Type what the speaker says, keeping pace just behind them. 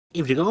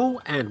Evening all,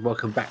 and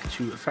welcome back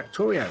to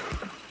Factorio.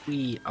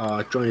 We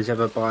are joined as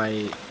ever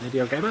by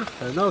Video Gamer,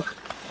 Nog,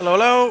 Hello,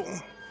 hello.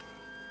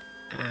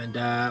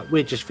 and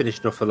we're just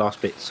finishing off the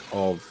last bits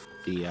of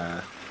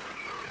the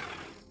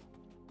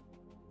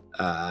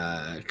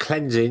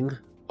cleansing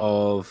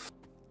of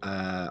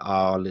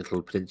our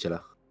little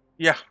peninsula.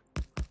 Yeah,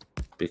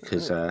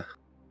 Because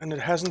and it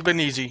hasn't been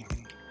easy.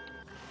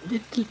 a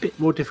little bit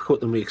more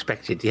difficult than we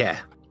expected, yeah.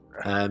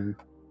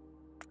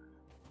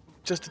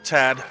 Just a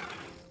tad.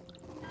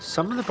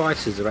 Some of the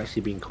biters have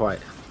actually been quite...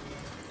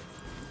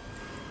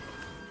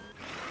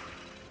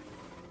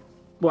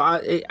 Well,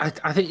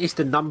 I think it's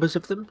the numbers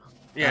of them.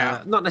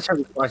 Yeah. Not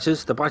necessarily the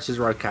biters. The biters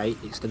are okay.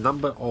 It's the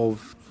number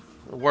of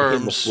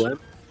Worms. worm.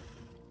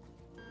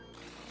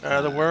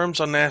 The worms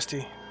are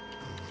nasty.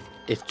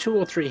 If 2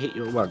 or 3 hit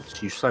you at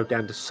once, you slow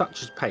down to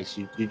such a pace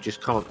you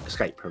just can't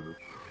escape from them,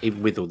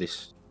 even with all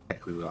this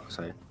tech we've got.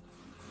 So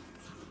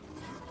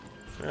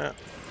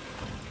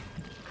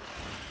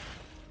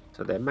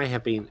there may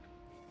have been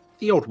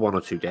the odd 1 or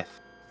 2 death.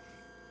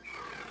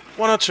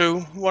 One or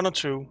two.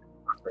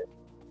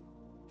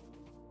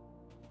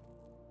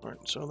 Right,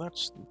 so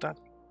that's that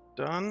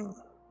done.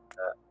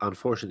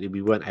 Unfortunately,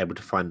 we weren't able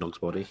to find Nog's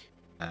body.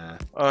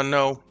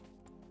 No.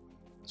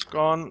 It's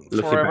gone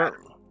forever.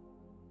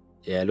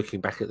 Looking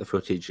back at the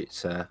footage,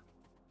 it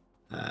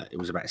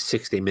was about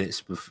 16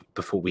 minutes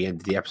before we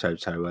ended the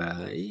episode, so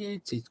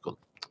it's gone,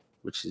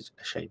 which is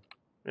a shame.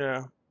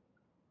 Yeah.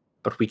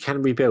 But we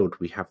can rebuild.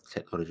 We have the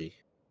technology.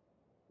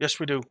 Yes,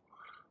 we do.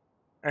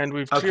 And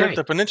we've cleared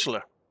the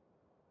peninsula.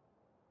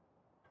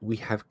 We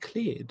have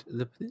cleared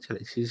the peninsula.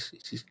 It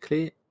is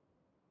clear.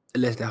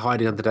 Unless they're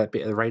hiding under that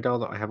bit of the radar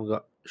that I haven't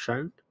got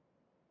shown.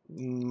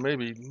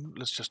 Maybe.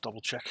 Let's just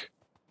double check.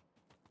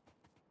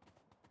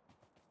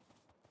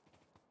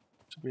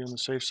 To be on the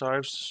safe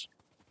sides.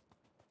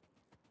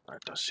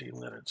 It does seem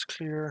that it's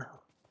clear.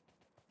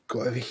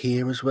 Got over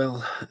here as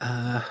well.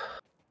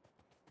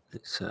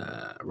 Let's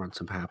run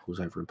some power pools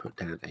over and put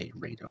down a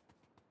radar.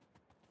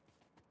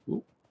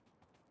 Ooh.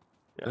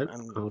 Yeah,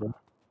 oh, hold on.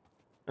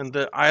 And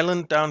the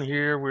island down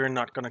here we're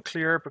not going to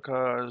clear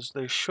because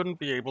they shouldn't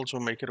be able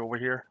to make it over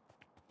here.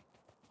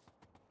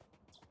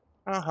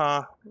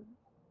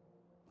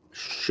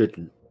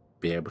 Shouldn't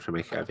be able to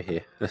make it over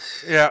here.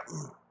 Yeah.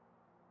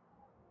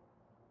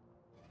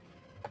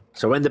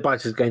 So when the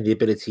biters gain the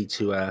ability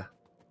to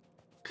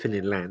fill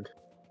in land,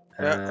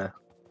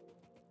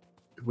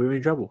 we're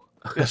in trouble.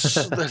 Yes,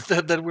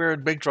 that we're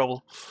in big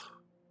trouble.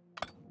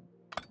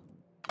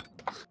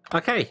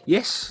 Okay,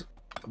 yes,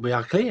 we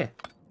are clear.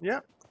 Yeah.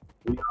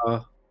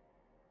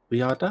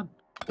 We are done.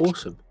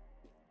 Awesome.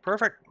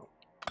 Perfect.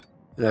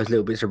 Those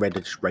little bits of red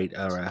are just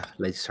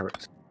laser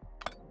turrets.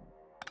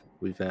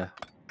 We've had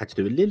to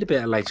do a little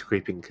bit of laser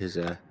creeping because,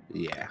 when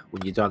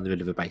you're down in the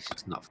middle of a base,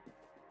 it's not.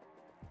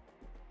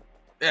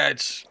 Yeah,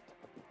 it's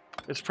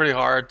pretty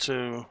hard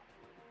to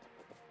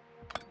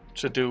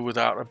do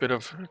without a bit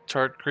of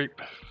turret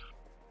creep.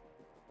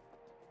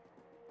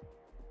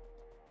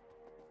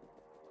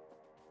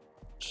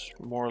 It's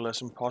more or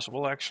less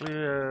impossible, actually.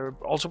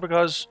 Also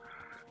because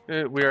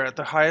we're at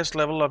the highest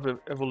level of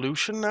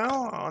evolution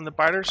now on the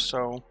biters,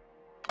 so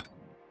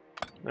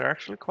they're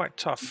actually quite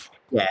tough.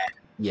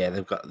 Yeah,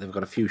 they've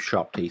got a few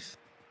sharp teeth.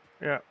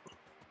 Yeah.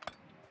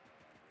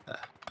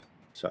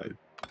 So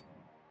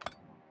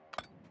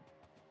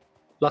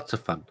lots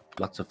of fun.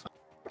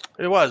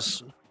 It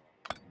was.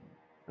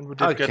 And we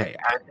did and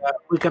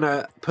we're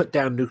gonna put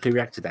down nuclear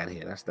reactor down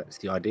here. That's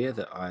the idea.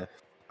 That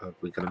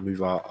we're gonna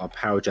move our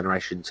power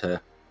generation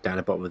to down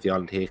the bottom of the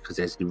island here because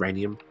there's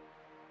uranium.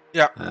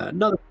 Yeah.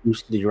 Not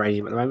use the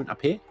uranium at the moment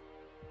up here.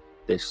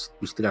 We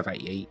still have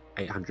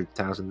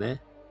 800,000 there.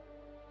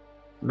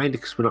 Mainly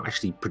because we're not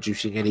actually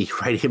producing any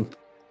uranium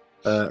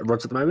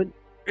rods at the moment.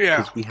 Yeah.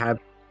 Because we have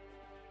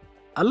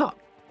a lot.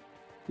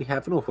 We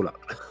have an awful lot.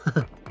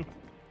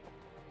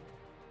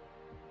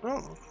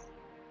 Well,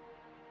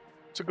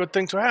 it's a good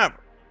thing to have.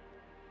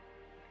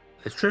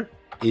 It's true.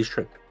 It is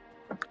true.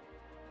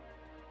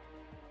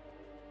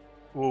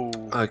 Whoa.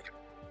 Okay.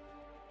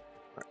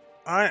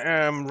 I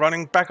am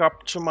running back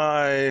up to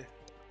my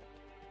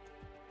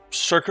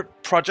circuit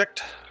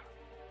project.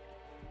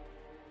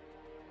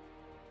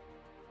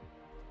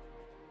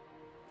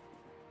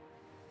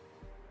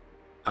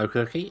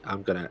 Okay.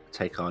 I'm going to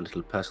take our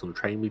little personal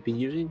train we've been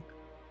using.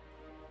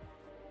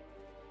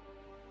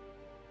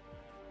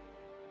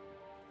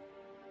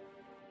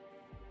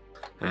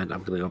 And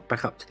I'm going to go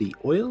back up to the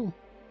oil.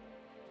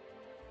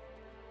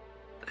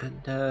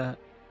 And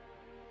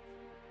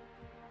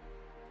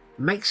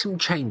make some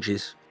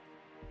changes.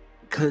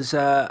 Because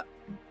I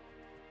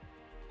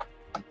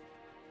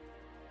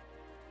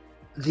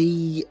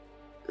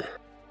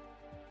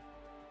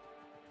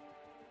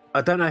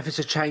don't know if it's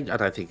a change. I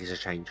don't think it's a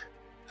change.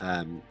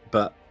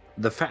 But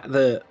the fact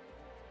that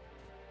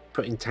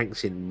putting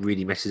tanks in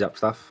really messes up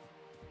stuff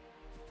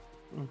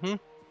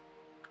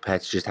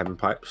compared to just having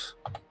pipes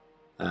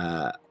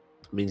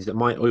means that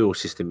my oil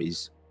system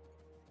is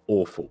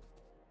awful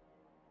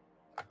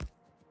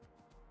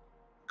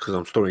because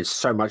I'm storing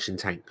so much in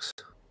tanks.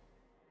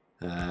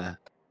 I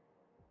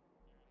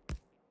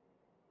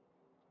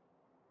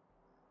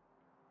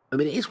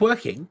mean, it is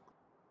working.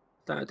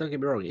 Don't get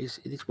me wrong, it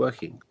is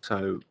working.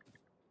 So,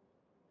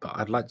 but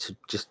I'd like to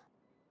just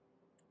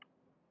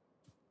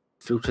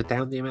filter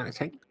down the amount of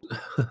tank.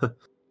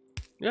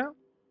 Yeah.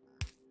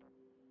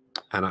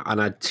 And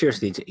I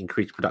seriously need to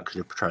increase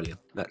production of petroleum.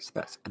 That's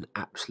an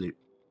absolute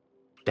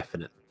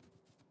definite.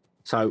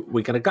 So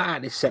we're going to gut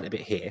out this centre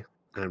bit here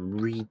and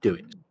redo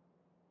it.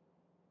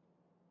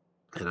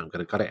 And I'm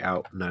going to gut it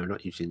out. No,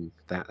 not using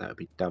that. That would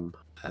be dumb.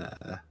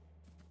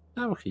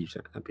 No, I can use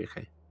that. That'd be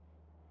okay.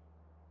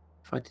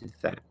 If I did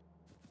that.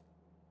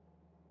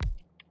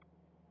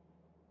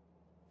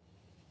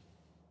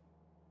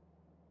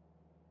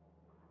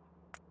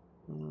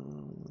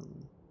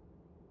 Mm.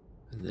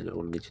 And then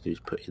all I need to do is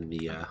put in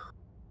the...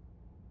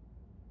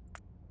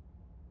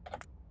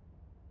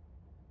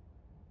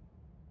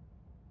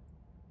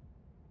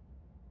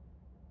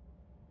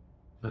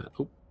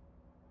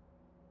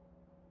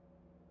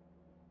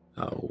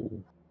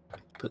 oh,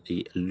 put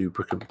the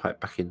lubricant pipe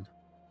back in.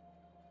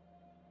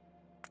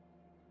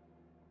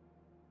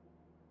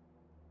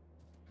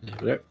 There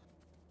we go.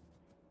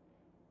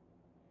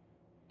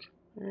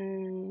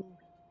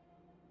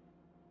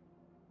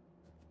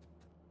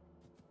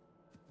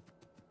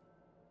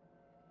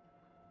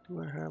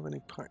 Do I have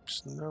any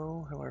pipes?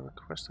 No. Have I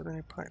requested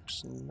any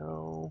pipes?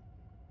 No.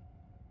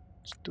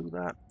 Let's do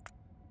that.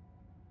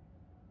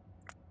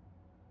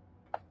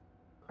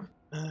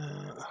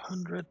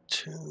 100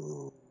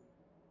 to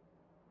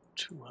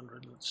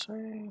 200, let's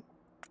say.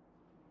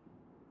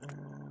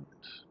 And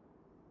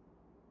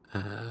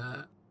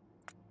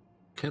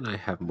can I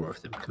have more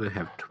of them? Can I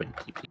have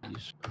 20,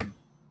 please?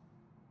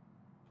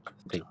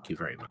 Thank you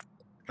very much.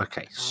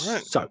 Okay,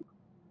 right. so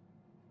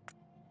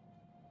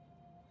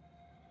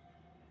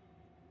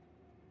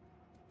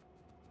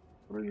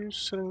what are you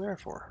sitting there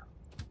for?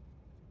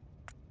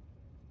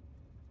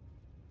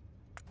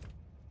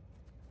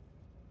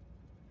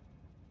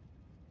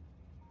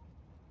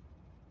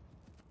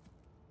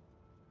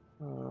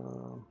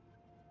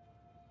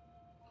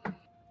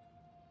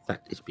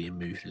 that is being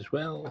moved as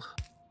well.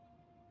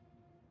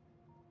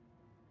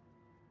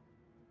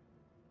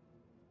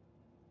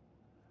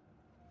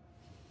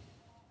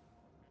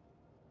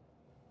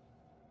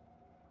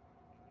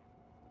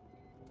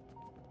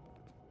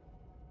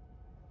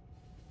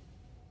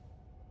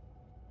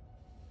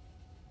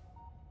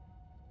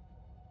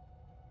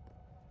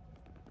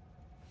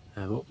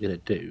 What we're going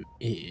to do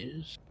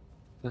is...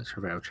 That's a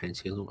rail chain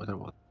signal. I don't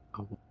want... I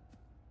want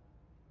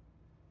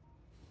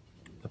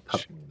the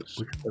pump.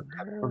 We can put a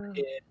pump on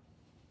here.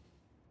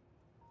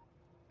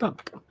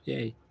 Pump.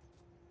 Yay.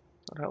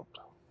 That helped.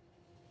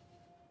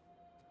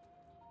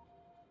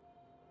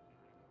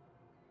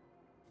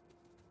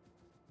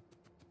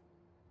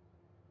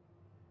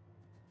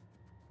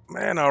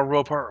 Man, our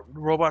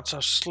robots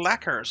are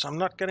slackers. I'm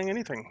not getting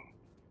anything.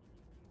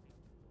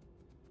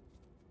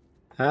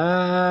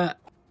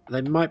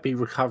 They might be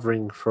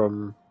recovering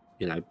from,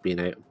 you know,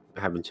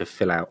 having to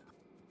fill out.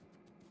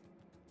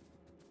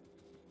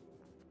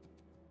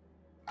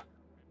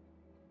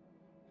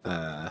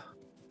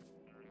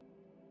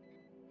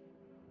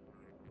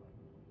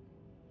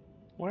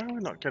 Why are we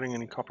not getting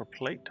any copper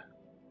plate?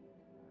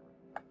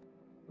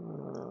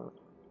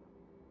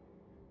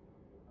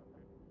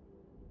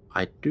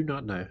 I do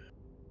not know.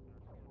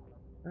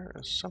 There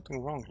is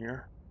something wrong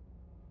here.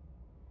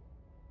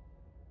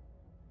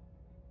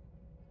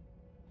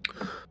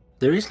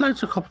 There is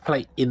loads of copper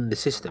plate in the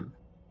system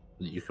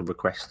that you can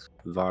request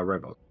via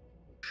robot.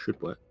 Should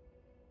work.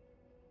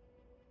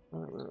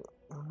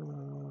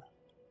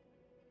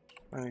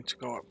 I need to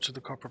go up to the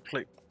copper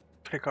plate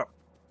pickup.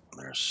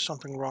 There's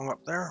something wrong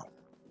up there.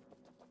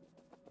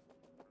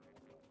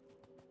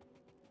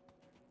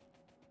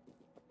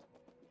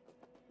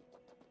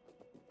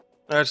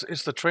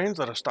 It's the trains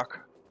that are stuck.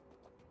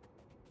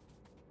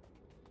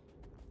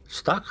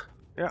 Stuck?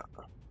 Yeah.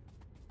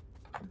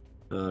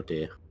 Oh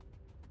dear.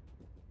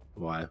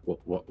 Why?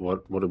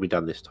 What have we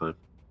done this time?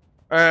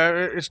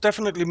 It's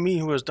definitely me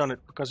who has done it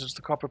because it's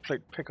the copper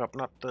plate pickup,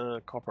 not the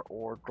copper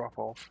ore drop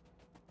off.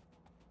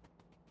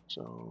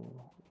 So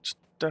it's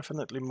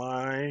definitely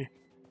my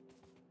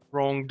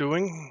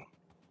wrongdoing.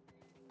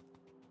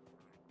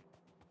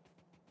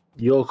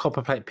 Your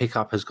copper plate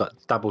pickup has got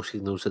double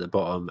signals at the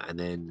bottom and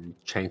then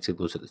chain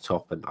signals at the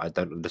top, and I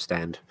don't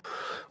understand.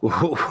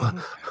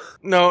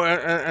 No,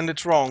 and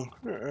it's wrong.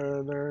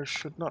 There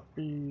should not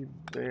be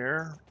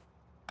there.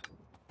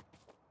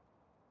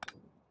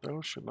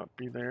 Those should not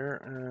be there,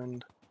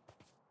 and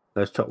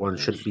Those top ones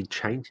shouldn't be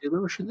chain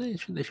signals, should they?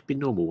 They should be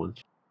normal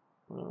ones.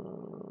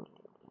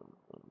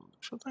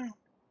 Should they?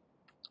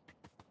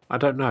 I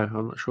don't know.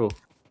 I'm not sure.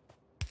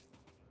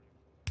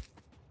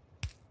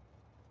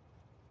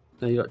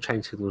 No, you got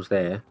chain signals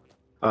there.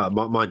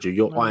 Mind you,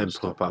 your iron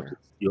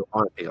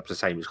pickup's the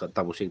same. It's got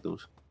double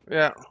signals.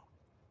 Yeah,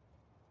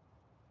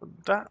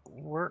 that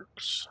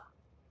works.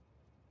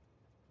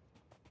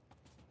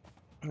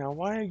 Now,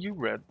 why are you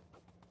red?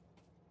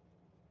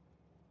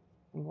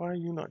 Why are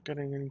you not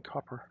getting any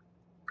copper?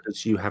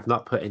 because you have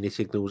not put any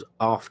signals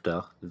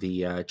after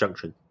the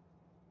junction.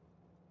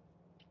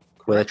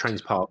 Where the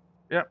train's parked.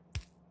 Yep.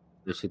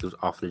 The signals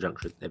after the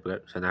junction. There we go.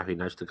 So now he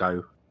knows to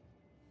go.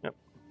 Yep.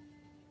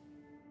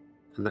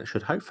 And that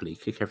should hopefully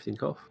kick everything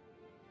off.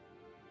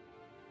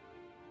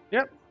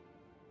 Yep.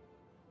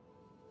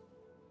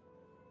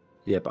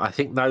 Yeah, but I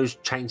think those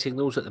chain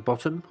signals at the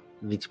bottom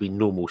need to be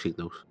normal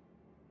signals.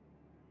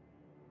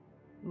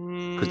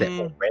 Because they're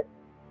all red.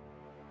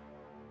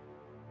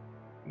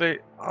 They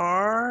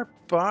are,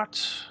 but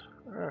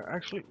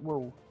actually,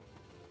 whoa.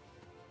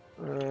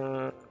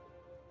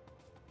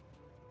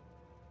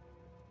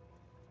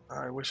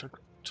 I wish I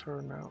could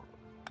turn out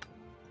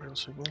rail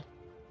signal.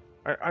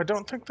 I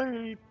don't think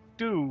they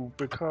do,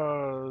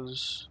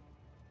 because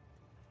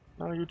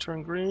now you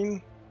turn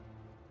green.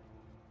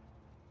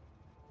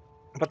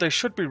 But they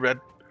should be red,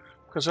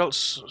 because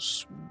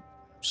else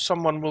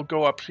someone will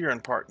go up here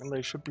and park, and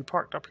they should be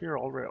parked up here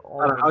already.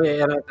 Oh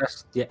yeah,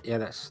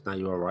 that's no,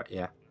 you are right.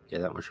 Yeah,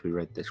 that one should be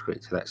red. That's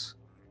great. So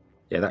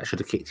that should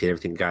have kicked in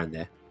everything going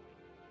there.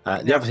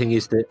 The other thing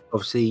is that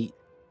obviously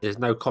there's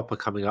no copper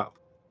coming up.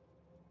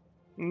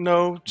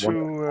 No,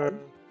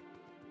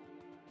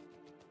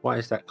 Why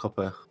is that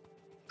copper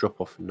drop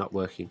off not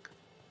working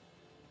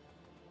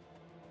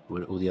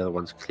when all the other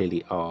ones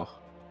clearly are?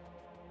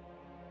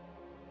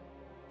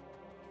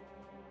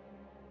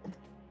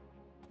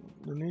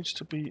 There needs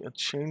to be a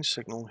chain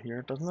signal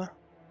here, doesn't there?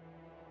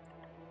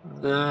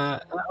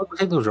 The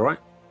signals are right.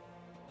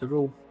 They're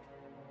all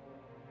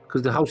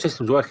because the whole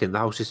system's working. The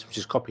whole system's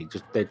just copied.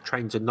 Just their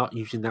trains are not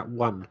using that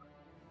one.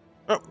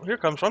 Oh, here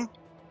comes one.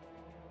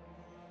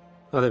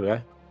 Oh, there we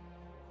go.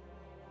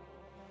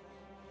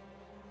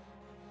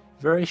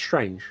 Very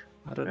strange.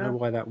 I don't know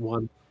why that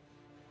one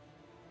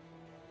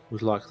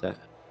was like that.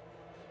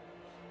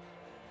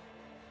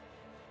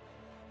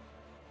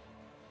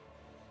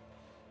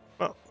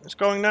 Well, it's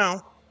going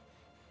now.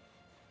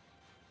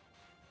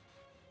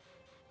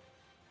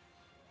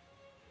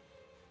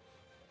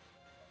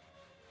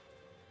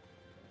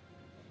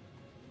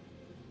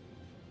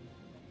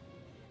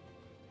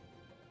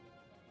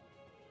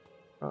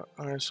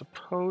 I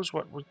suppose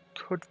what we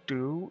could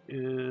do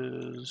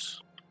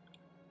is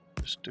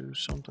just do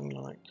something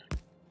like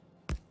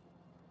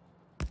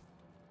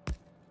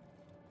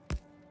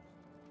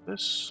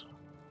this.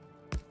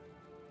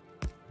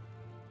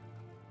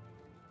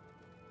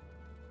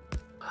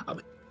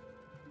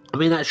 I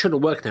mean, that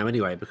shouldn't work now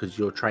anyway, because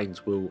your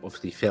trains will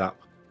obviously fill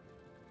up,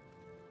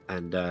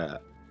 and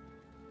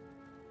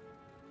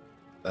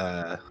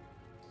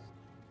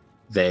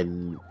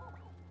then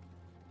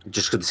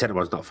just because the centre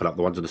one's not fill up,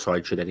 the ones on the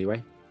side should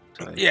anyway.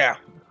 So. Yeah.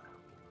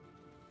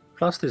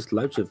 Plus, there's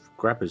loads of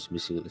grabbers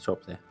missing at the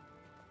top there.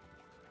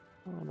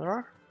 Oh, there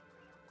are?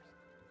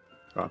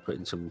 Right,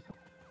 putting some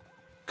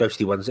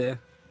ghosty ones there.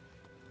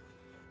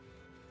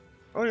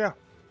 Oh, yeah.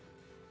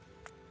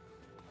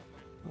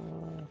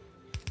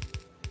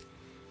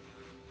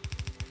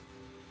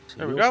 So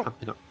there we go.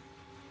 Gonna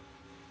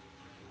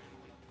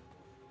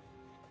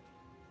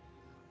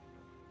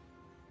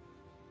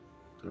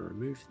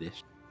remove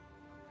this.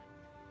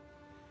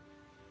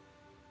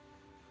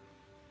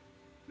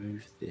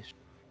 Remove this.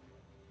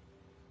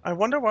 I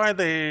wonder why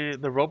the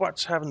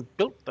robots haven't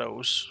built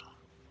those.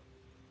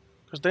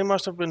 Because they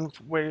must have been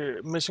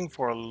missing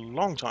for a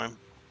long time.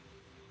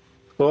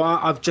 Well,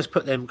 I've just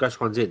put them ghost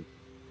ones in.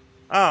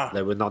 Ah.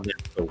 They were not there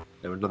at all.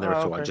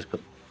 Okay. I just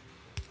put.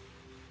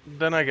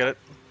 Then I get it.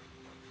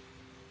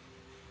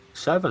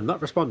 Server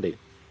not responding.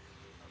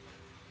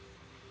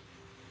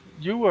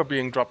 You are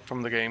being dropped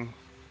from the game.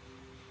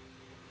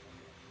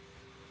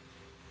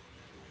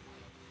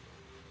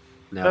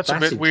 Now, that's a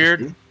bit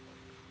weird.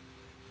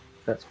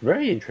 That's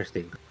very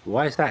interesting.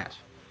 Why is that?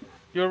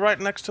 You're right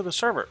next to the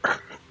server.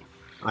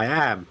 I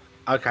am.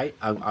 Okay,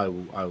 I'll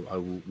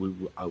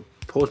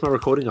pause my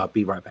recording. I'll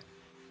be right back.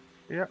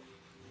 Yeah.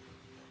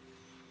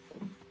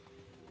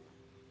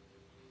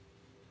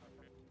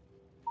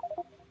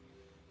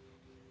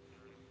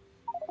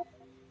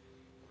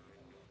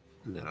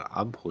 And then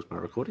I'll unpause my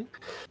recording.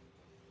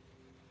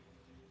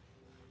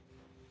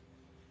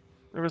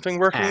 Everything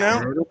working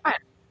now?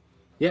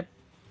 Yep,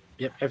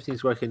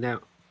 everything's working now.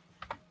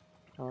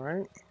 All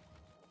right.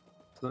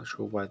 I'm not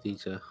sure why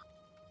these are...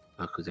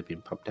 Oh, because they've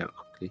been pumped out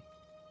quickly.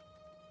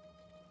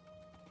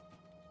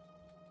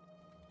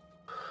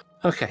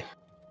 Okay,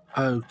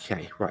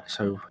 right,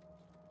 so...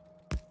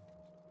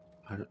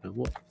 I don't know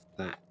what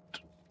that...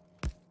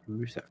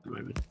 Remove that for the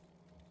moment.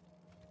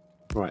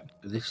 Right,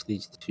 this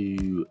needs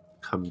to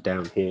come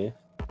down here.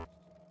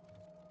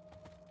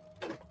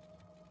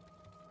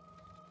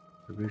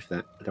 Remove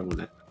that, I don't want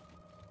that.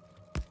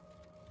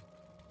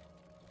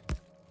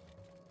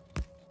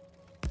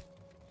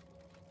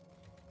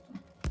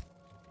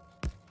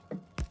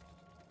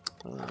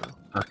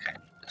 Okay,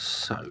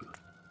 so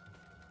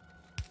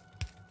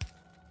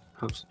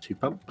pumps to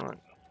pump. All right.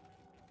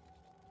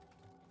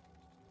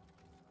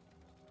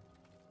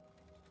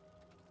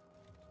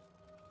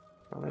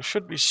 Well, there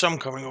should be some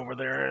coming over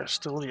there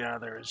still. Yeah,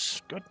 there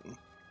is. Good.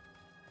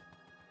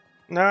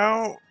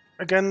 Now,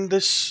 again,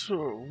 this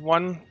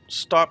one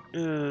stop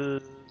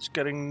is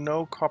getting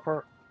no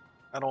copper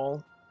at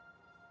all,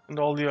 and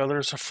all the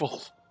others are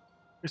full.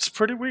 It's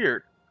pretty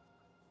weird.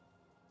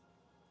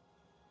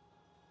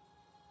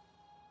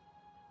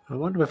 I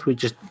wonder if we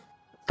just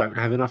don't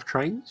have enough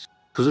trains,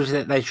 because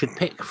obviously they should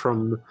pick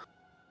from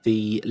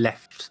the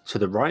left to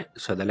the right,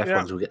 so the left Yeah.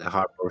 ones will get the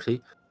higher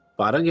priority.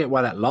 But I don't get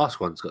why that last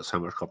one's got so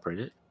much copper in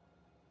it.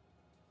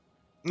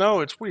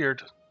 No, it's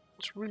weird.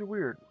 It's really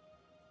weird.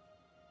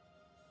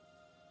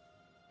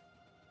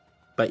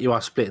 But you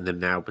are splitting them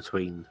now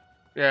between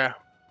Yeah.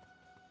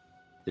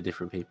 the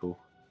different people.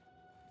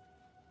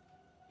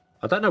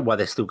 I don't know why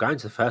they're still going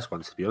to the first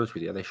ones, to be honest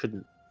with you. They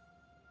shouldn't.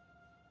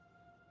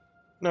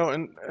 No,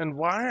 and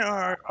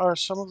why are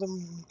some of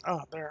them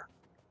there?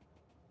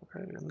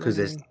 Okay, Because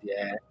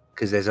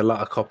there's a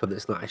lot of copper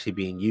that's not actually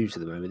being used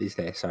at the moment, is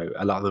there? So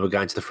a lot of them are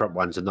going to the front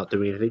ones and not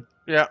doing anything.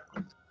 Yeah.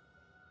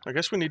 I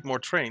guess we need more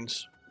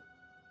trains.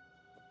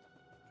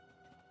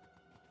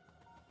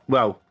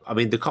 Well, I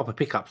mean, the copper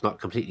pickup's not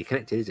completely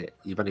connected, is it?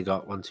 You've only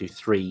got 1, 2,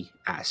 3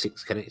 out of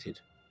 6 connected.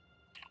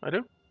 I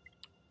do.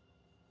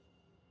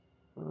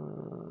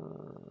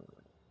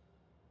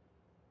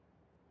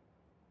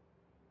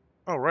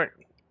 Oh, right.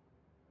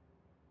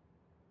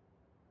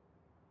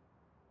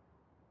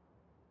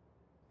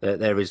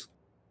 There is.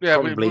 Yeah,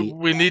 probably,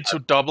 we need to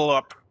double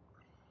up.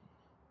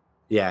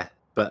 Yeah,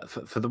 but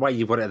for the way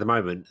you've got it at the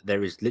moment,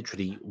 there is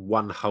literally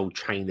one whole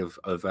chain of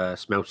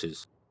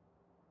smelters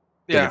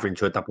Yeah. delivering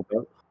to a double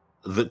belt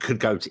that could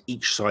go to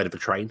each side of a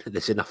train.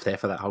 There's enough there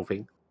for that whole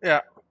thing.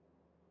 Yeah.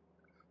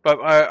 But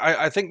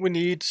I think we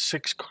need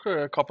 6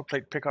 copper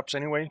plate pickups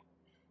anyway.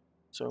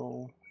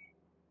 So.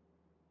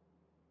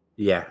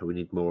 Yeah, we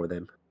need more of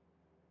them.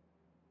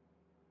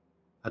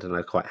 I don't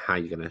know quite how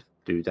you're going to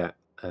do that.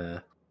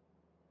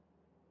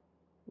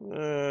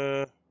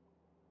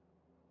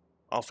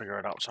 I'll figure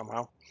it out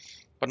somehow,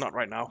 but not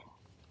right now.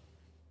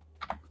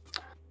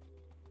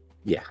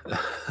 Yeah.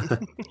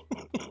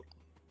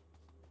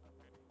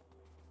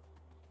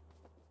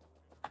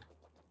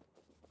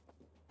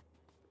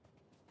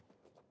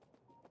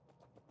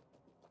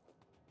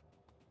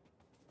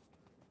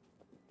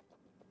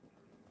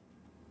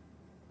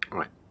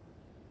 Right.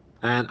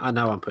 And I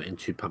know I'm putting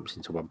 2 pumps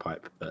into 1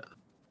 pipe, but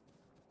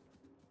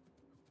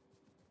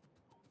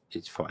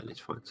it's fine. It's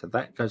fine. So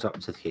that goes up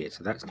to here.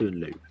 So that's doing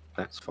lube.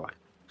 That's fine.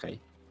 Okay.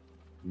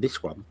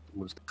 This one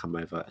wants to come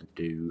over and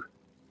do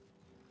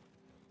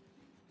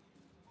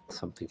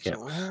something else.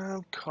 So we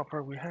have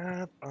copper, we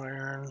have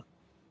iron.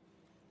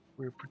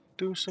 We're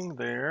producing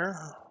there,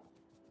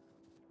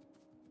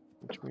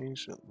 which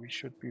means that we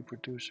should be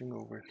producing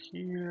over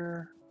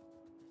here.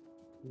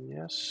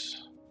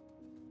 Yes.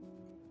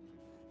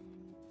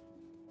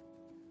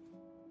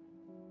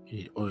 You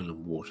need oil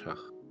and water.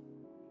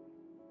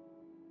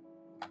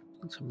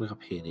 Something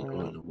up here need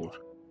oil and water.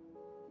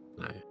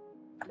 No.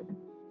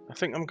 I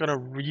think I'm gonna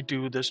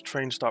redo this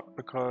train stop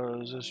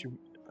because, as you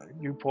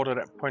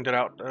pointed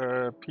out,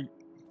 Pete,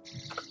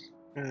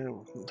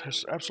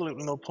 there's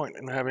absolutely no point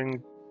in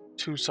having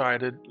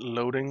 2-sided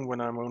loading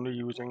when I'm only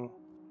using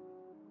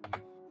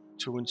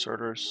 2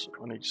 inserters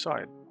on each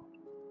side.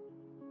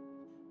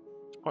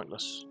 It's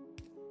pointless.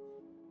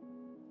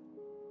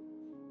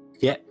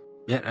 Yeah,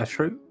 that's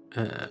true.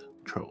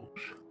 Trolls.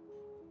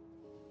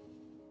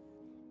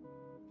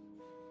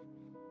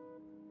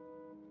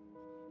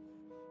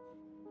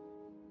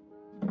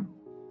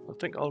 I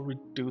think I'll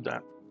redo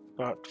that,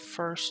 but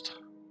first,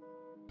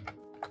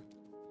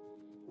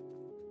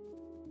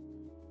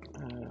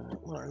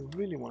 what I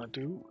really want to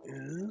do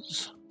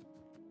is,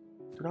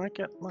 did I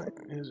get my?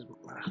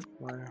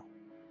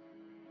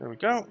 There we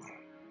go.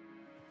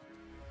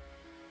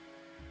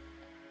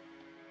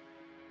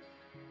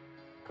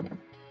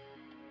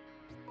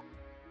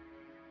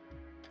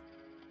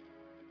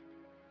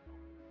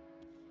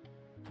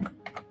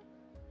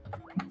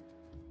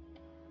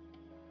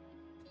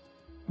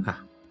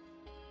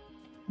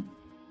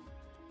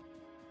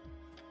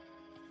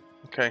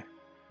 Okay.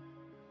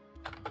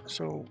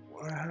 So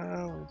I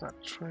have that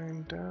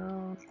train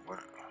down. What?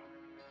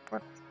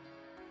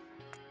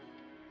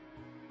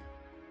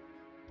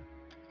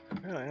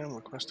 Yeah, I am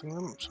requesting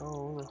them,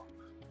 so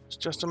it's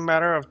just a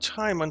matter of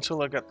time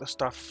until I get the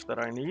stuff that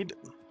I need.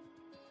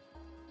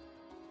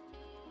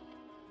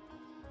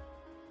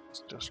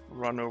 Let's just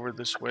run over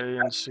this way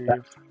and see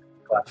if...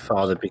 By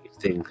far the biggest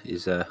thing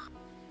is the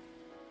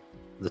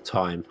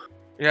time.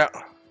 Yeah.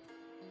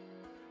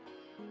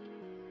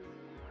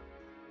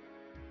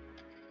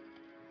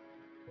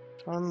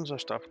 Tons of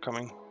stuff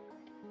coming.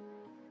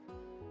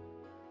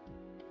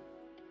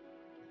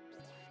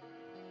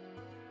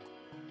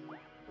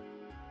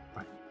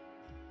 Right.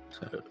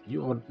 So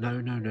you want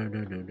no.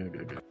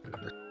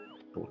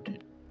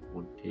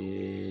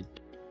 Wanted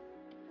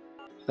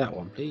that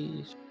one,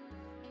 please.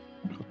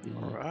 Copy.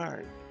 All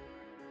right.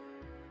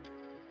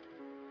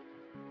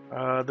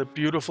 The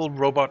beautiful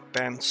robot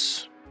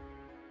dance.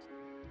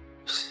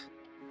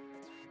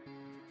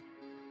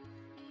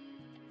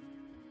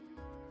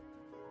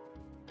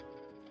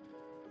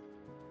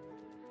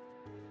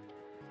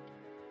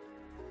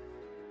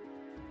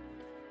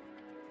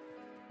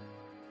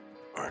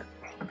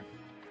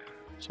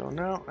 So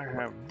now I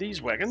have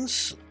these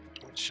wagons,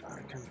 which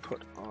I can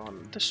put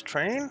on this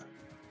train.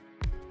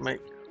 Make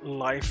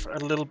life a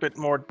little bit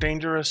more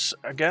dangerous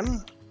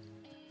again.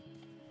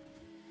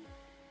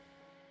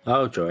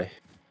 Oh, joy.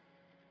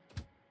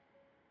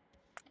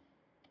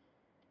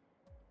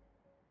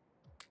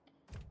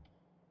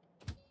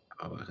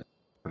 Oh, okay.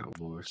 Well,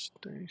 more.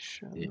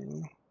 Station.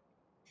 Yeah.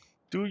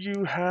 Do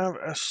you have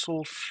a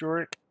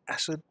sulfuric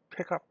acid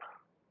pickup?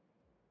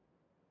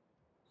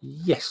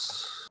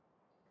 Yes,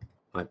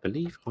 I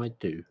believe I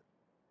do.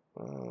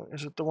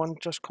 Is it the one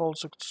just called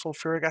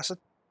sulfuric acid?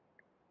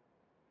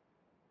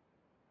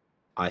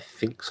 I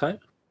think so.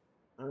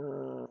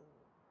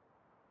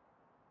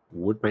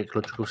 Would make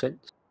logical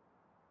sense.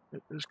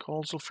 It is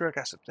called sulfuric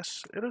acid.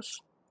 Yes, it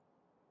is.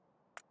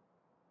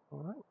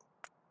 All right.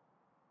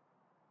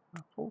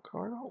 A full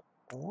cargo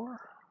or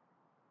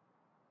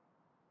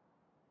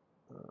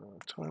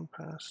time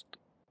passed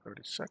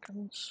 30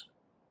 seconds.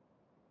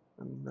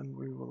 And then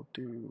we will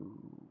do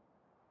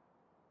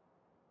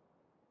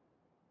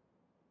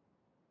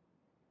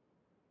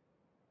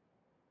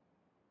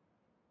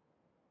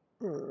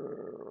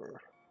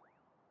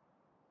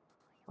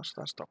what's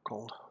that stuff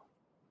called?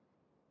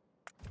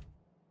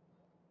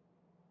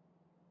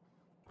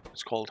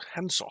 It's called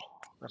Hensaw.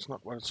 That's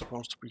not what it's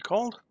supposed to be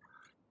called.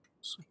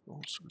 It's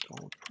supposed to be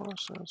called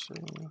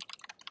processing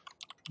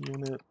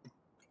unit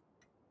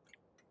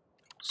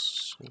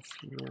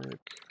sulfuric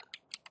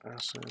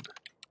acid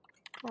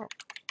drop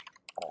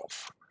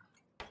off.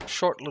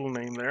 Short little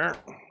name there.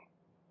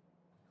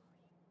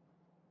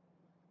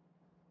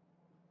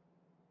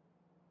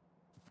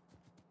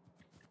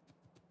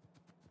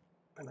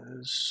 And it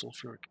is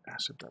sulfuric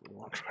acid that we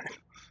want, right?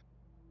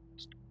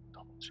 Let's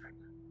double check.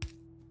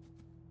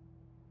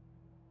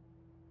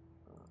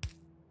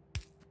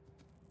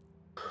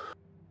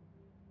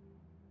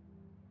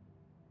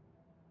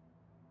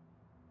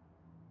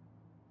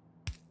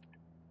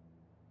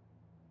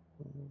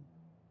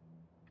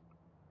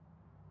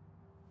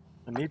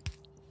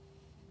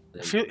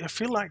 I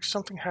feel like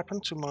something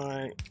happened to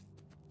my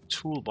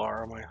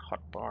toolbar or my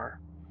hotbar.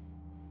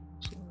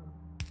 So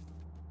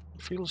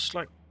it feels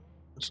like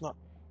it's not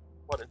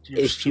what it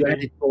used If to you be.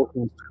 added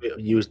tokens to it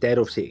and you was dead,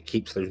 obviously it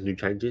keeps those new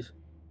changes.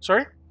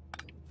 Sorry?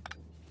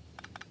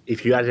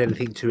 If you added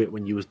anything to it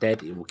when you was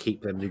dead, it will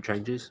keep them new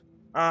changes.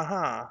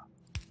 Uh-huh.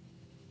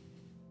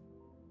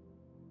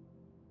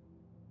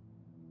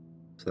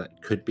 So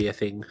that could be a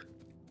thing.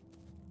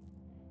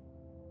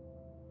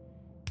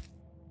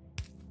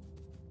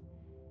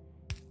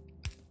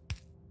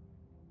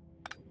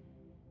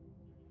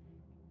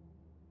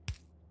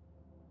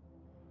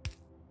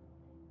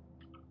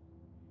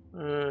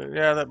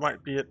 Yeah, that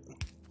might be it.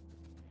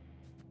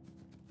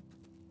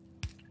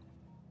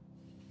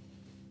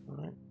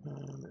 Alright,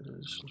 and it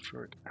is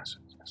sulfuric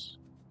acid, yes.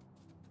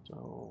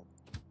 So,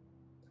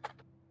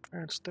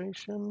 add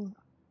station.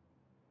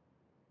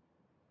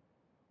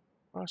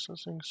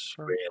 Processing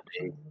circuit.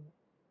 Really?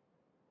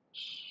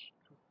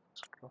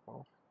 Drop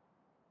off.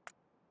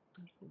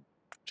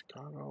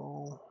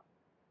 Chicago.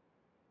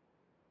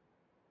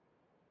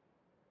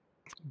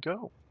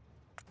 Go.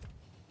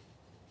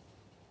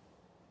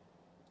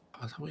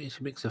 I thought you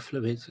to mix the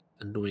fluids.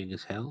 Annoying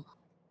as hell.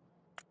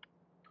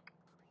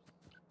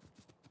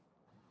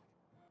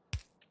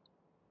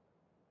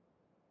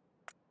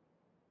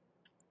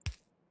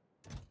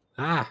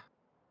 Ah,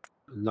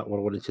 not what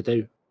I wanted to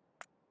do.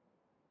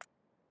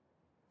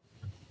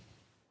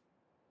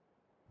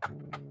 I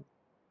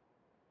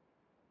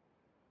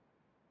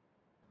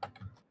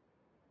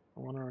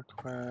want to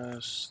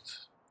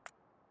request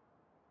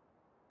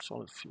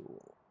solid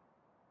fuel.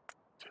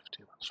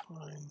 50, that's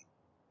fine.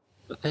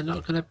 But they're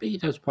not going to be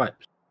those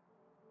pipes.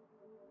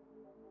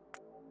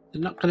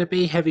 They're not going to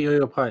be heavy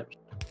oil pipes.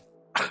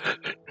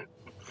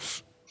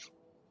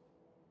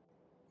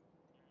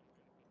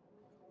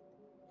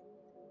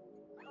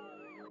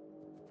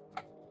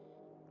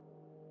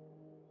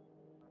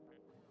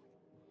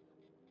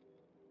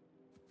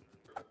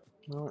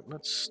 No,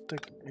 let's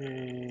stick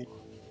a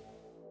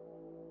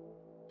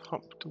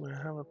pump. Do I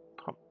have a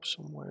pump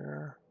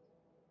somewhere?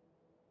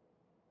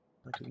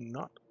 I do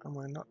not. Am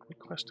I not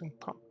requesting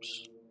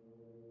pumps?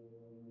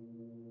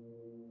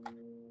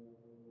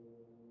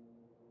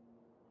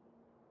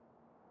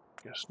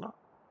 Guess not.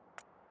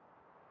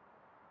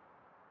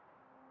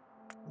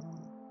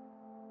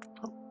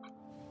 Pump.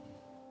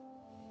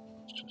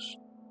 Let's just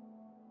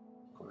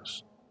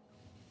request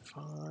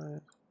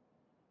 5.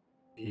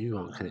 You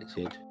aren't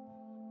connected.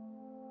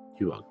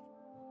 You are.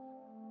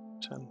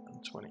 10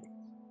 and 20.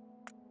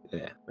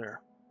 There.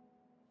 There.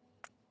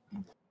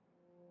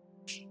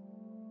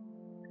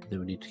 Then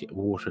we need to get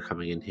water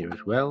coming in here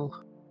as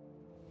well,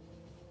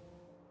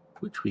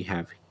 which we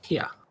have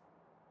here.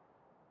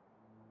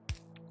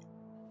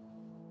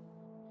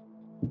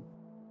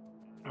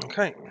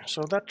 Okay,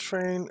 so that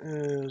train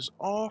is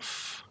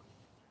off.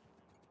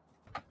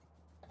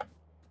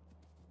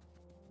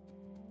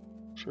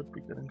 Should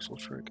be getting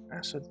sulfuric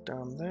acid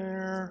down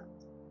there.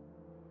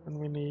 And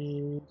we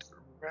need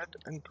red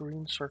and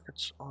green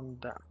circuits on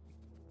that.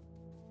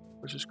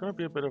 which is going to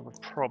be a bit of a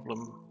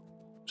problem,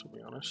 to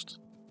be honest.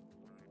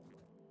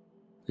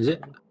 Is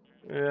it?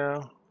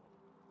 Yeah.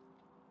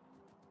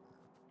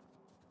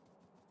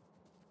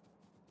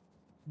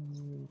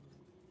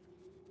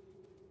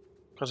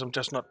 Because I'm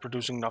just not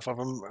producing enough of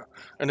them,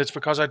 and it's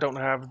because I don't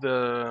have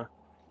the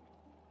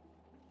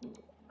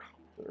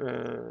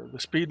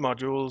speed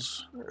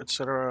modules,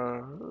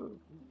 etc.,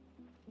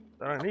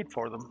 that I need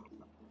for them.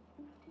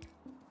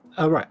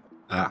 Oh, right.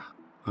 Ah,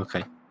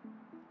 okay.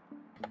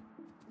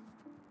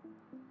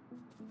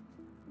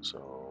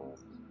 So,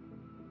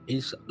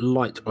 Is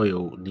light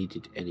oil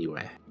needed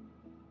anywhere?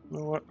 you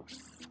know what?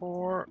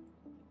 For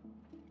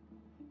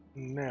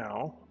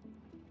now,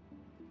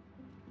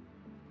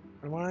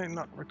 am I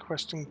not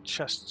requesting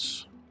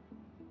chests?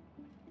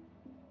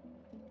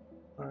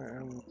 I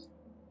am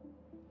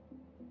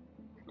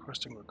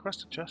requesting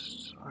requested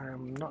chests. I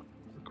am not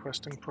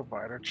requesting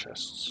provider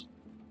chests.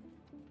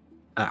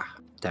 Ah,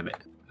 damn it.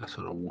 That's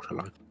on a water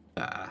line.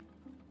 Ah.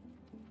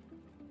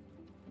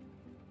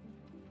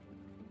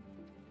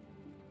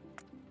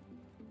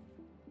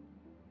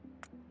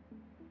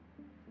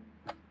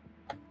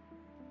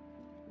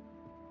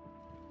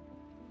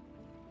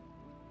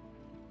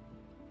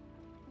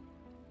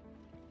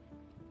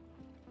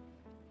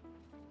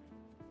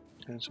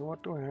 Okay, so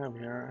what do I have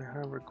here? I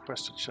have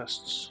requested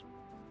chests.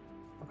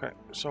 Okay,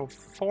 so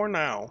for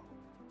now,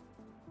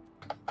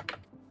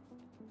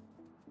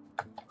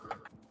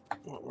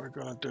 what we're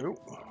gonna do,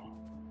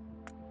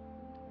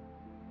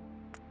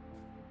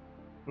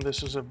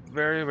 this is a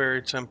very,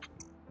 very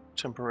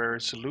temporary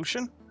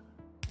solution,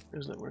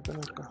 is that we're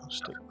gonna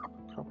stick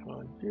a couple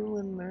of you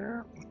in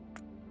there.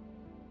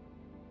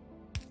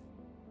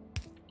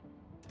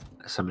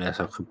 Something else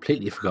I've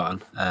completely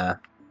forgotten.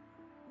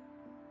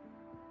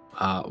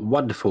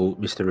 Wonderful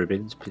Mr.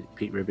 Ribbons,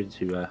 Pete Ribbons,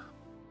 who I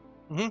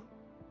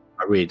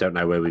really don't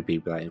know where we'd be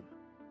without him.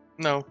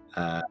 No.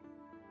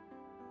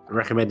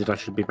 Recommended I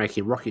should be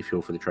making rocket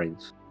fuel for the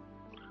trains.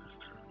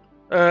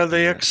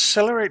 They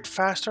accelerate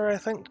faster, I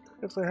think,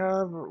 if they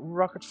have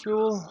rocket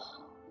fuel.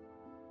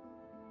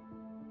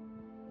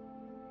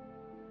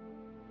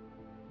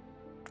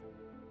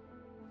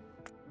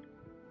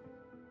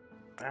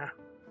 Ah.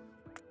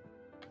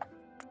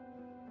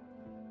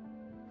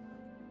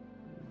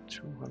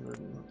 200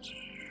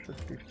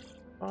 should be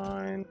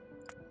fine.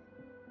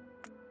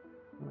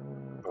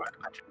 Right,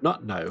 I do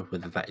not know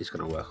whether that is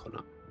going to work or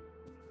not.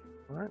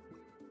 Right.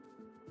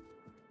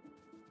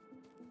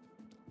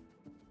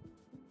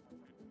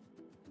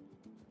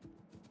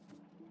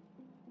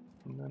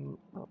 And then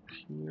up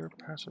here,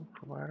 passive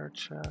provider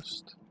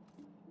chest.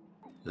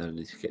 I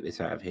need to get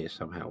this out of here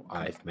somehow.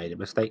 I've made a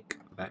mistake.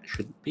 That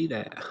shouldn't be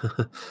there.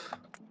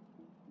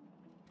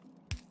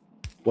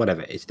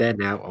 Whatever. It's there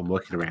now. I'm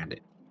working around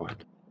it. Fine.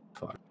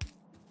 Fine.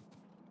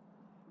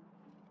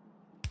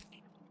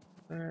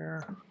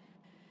 There.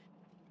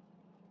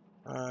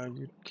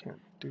 You can't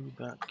do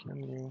that, can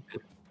you?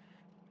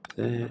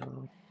 There.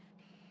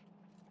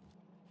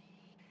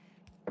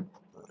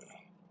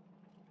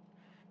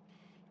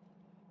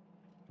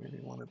 Really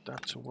wanted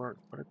that to work,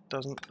 but it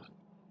doesn't.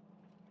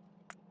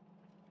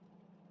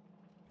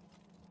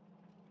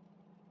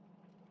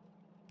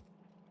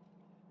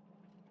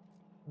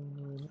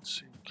 Let's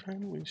see,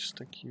 can we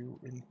stick you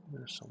in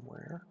here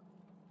somewhere?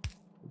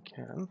 We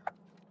can.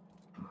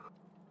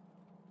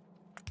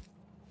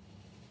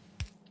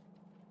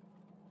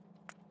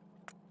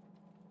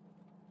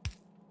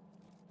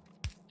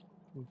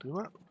 We'll do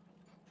it.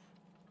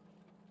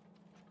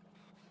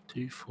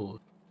 2, 4,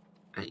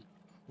 8.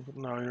 But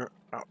now you're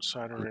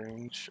outside of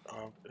range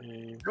of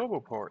a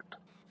roboport.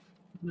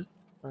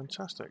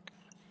 Fantastic.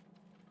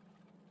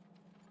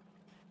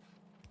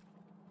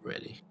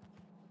 Really.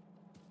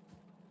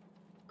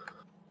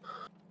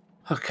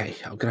 Okay,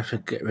 I'm going to have to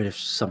get rid of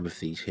some of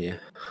these here.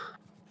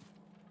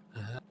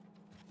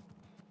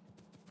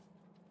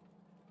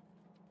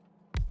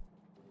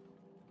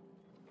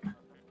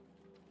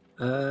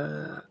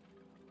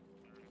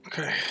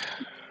 Okay.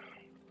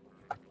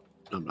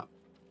 No, I'm not.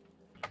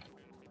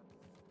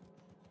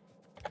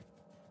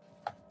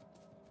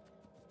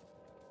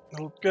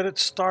 I'll get it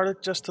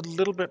started just a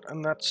little bit,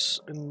 and that's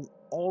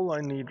all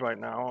I need right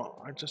now.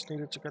 I just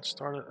need it to get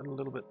started a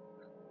little bit.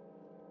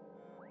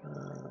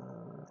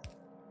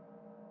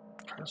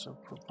 Passive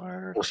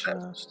provider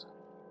chest.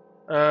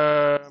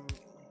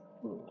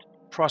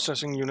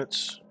 Processing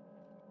units.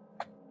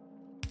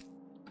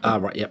 Ah,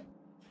 right, yep.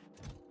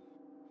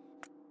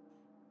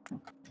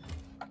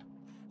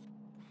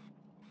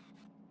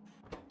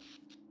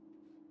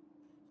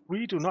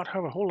 We do not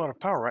have a whole lot of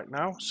power right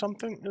now.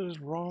 Something is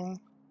wrong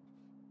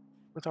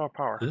with our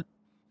power.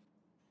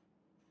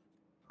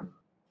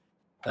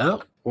 Huh?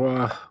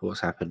 Oh,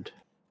 what's happened?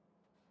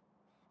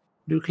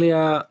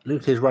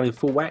 Nuclear's running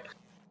full whack.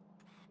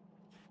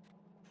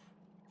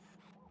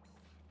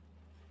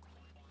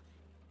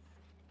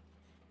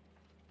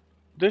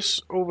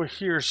 This over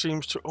here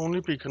seems to only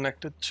be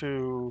connected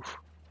to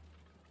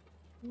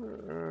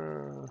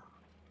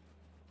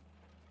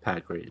Power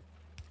grid.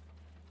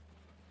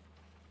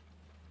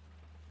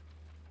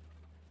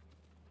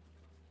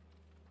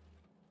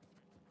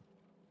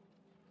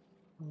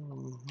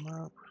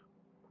 Map.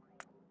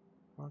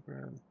 Okay.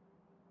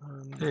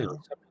 Hang on.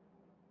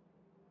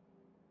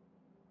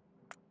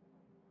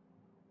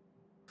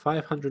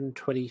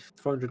 520,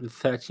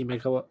 430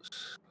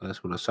 megawatts. Oh,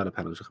 that's when our solar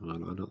panels are coming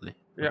online, aren't they?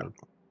 Yeah.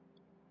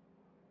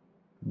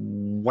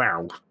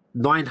 Wow.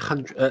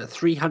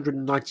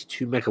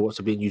 392 megawatts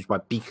are being used by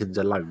beacons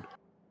alone.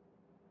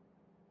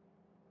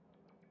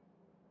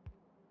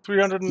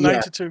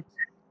 392.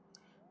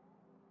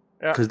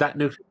 Yeah. Because that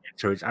nuclear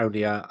reactor is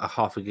only a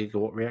half a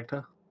gigawatt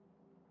reactor.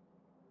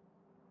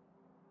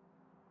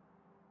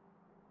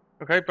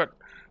 Okay, but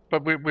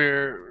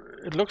we're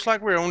it looks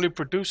like we're only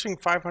producing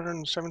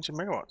 570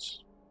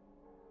 megawatts.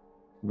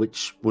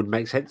 Which would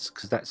make sense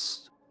because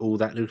that's all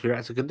that nuclear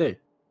reactor can do.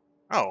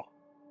 Oh.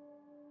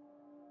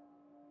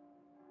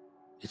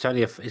 It's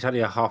only a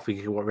half a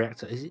gigawatt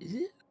reactor. Is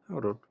it?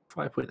 Hold on.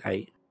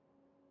 5.8.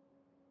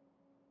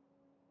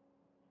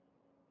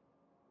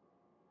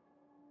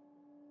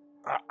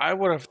 I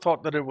would have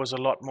thought that it was a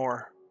lot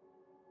more.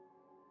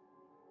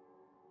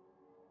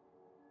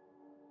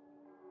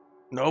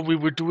 No, we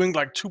were doing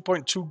like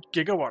 2.2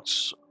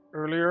 gigawatts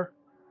earlier.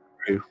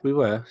 We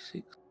were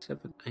 6,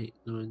 7, 8,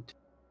 9.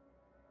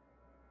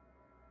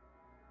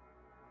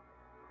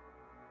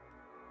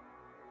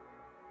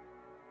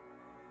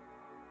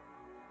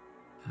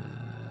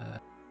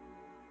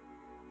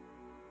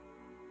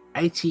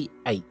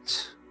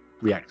 88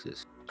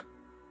 reactors.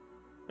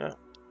 Yeah.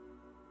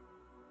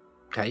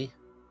 Okay.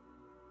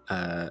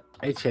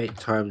 88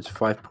 times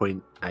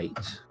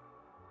 5.8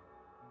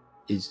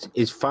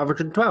 is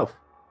 512.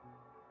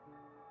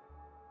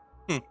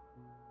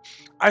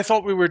 I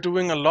thought we were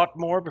doing a lot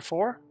more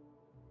before.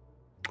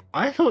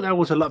 I thought that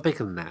was a lot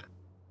bigger than that.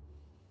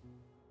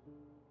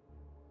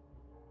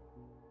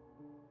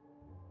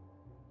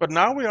 But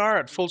now we are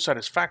at full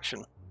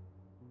satisfaction.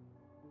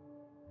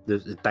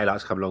 The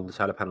daylight's come along, the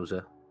solar panels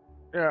are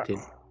Yeah. in.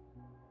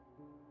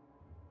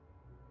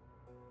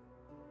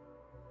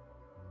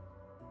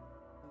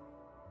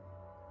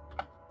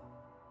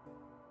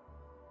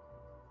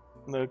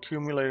 The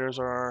accumulators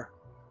are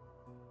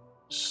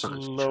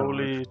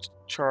slowly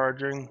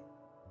charging.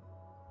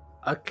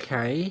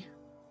 Okay.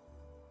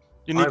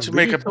 You need to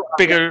make a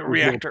bigger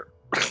reactor.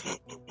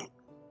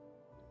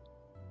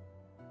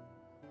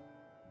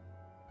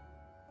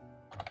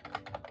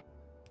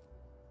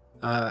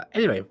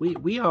 Anyway,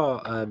 we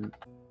are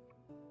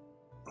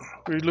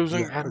we're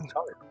losing. out of time.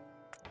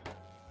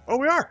 Oh,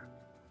 we are.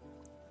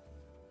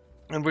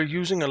 And we're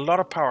using a lot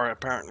of power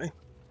apparently.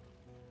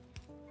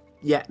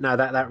 Yeah, no,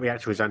 that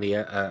reactor is only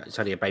it's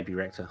only a baby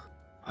reactor.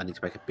 I need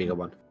to make a bigger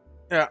one.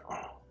 Yeah.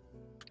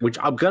 Which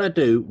I'm gonna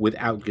do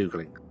without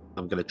Googling.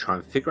 I'm gonna try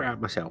and figure it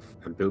out myself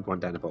and build one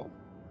down the bottom.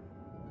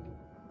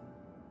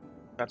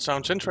 That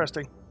sounds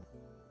interesting.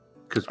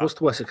 Because what's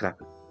the worst that could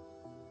happen?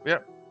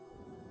 Yep.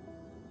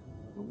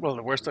 Well,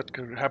 the worst that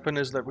could happen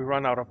is that we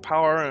run out of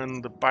power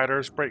and the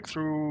biters break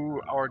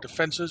through our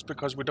defenses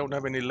because we don't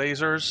have any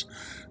lasers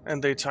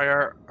and they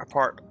tear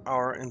apart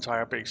our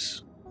entire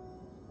base.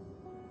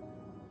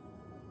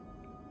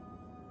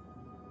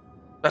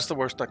 That's the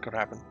worst that could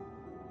happen.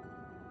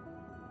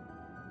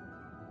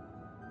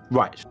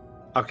 Right.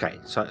 Okay.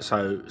 So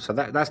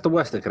that's the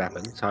worst that could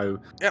happen. So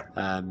yep.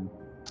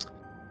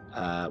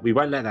 We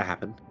won't let that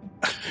happen.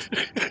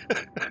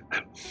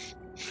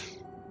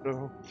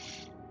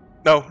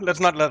 No, let's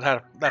not let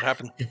that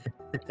happen.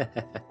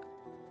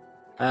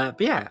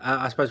 But yeah,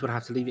 I suppose we'll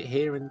have to leave it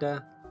here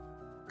and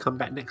come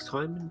back next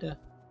time and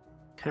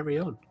carry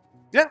on.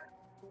 Yeah.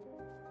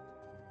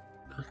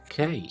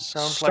 Okay.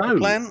 Sounds like a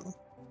plan.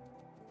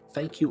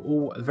 Thank you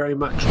all very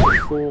much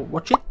for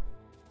watching.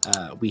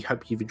 We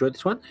hope you've enjoyed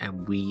this one,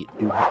 and we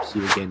do hope to see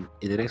you again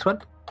in the next one.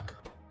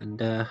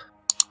 And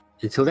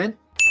until then,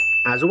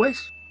 as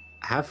always,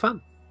 have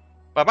fun.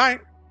 Bye-bye.